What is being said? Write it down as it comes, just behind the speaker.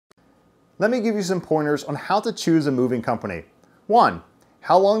Let me give you some pointers on how to choose a moving company. 1.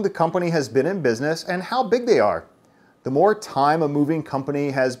 How long the company has been in business and how big they are. The more time a moving company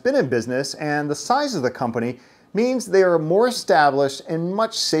has been in business and the size of the company means they are more established and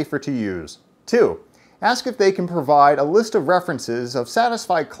much safer to use. 2. Ask if they can provide a list of references of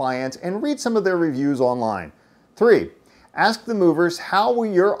satisfied clients and read some of their reviews online. 3. Ask the movers how will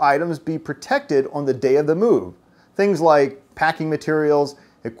your items be protected on the day of the move. Things like packing materials,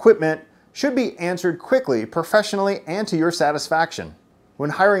 equipment should be answered quickly, professionally, and to your satisfaction. When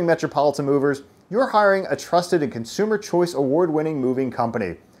hiring Metropolitan Movers, you're hiring a trusted and Consumer Choice Award-winning moving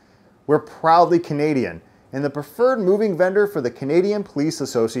company. We're proudly Canadian and the preferred moving vendor for the Canadian Police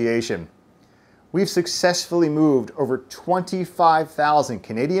Association. We've successfully moved over 25,000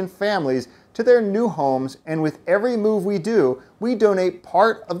 Canadian families to their new homes, and with every move we do, we donate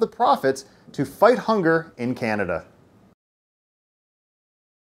part of the profits to fight hunger in Canada.